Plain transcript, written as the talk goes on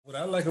What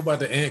I like about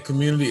the ant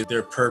community is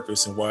their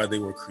purpose and why they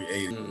were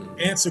created.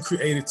 Ants are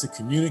created to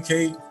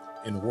communicate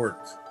and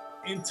work.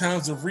 In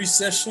times of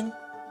recession,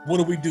 what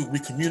do? We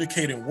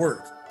communicate and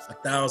work.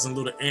 1,000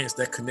 little ants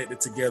that connected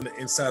together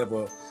inside of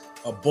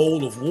a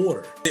bowl of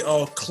water. They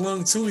all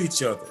clung to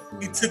each other.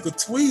 He took a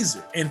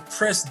tweezer and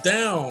pressed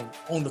down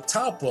on the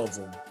top of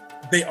them.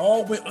 They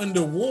all went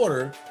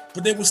underwater,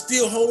 but they were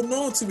still holding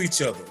on to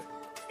each other.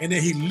 And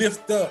then he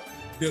lifted up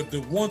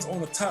the ones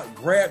on the top,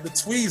 grabbed the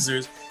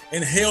tweezers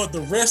and held the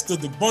rest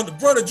of the bundle.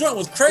 Bro, the joint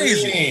was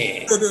crazy.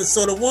 Yeah.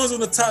 So the ones on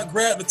the top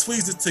grabbed the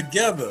tweezers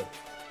together.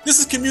 This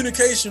is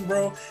communication,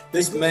 bro.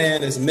 This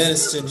man is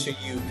ministering to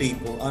you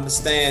people.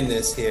 Understand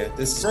this here.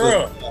 This is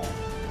bro, good.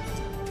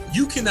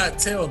 You cannot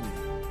tell me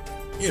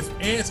if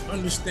ants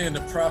understand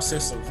the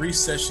process of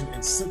recession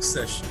and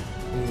succession,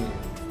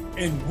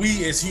 and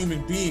we as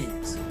human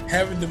beings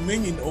having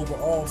dominion over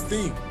all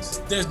things,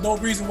 there's no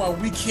reason why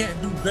we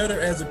can't do better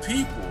as a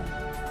people.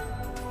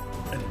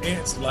 An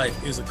ant's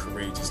life is a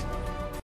courageous life.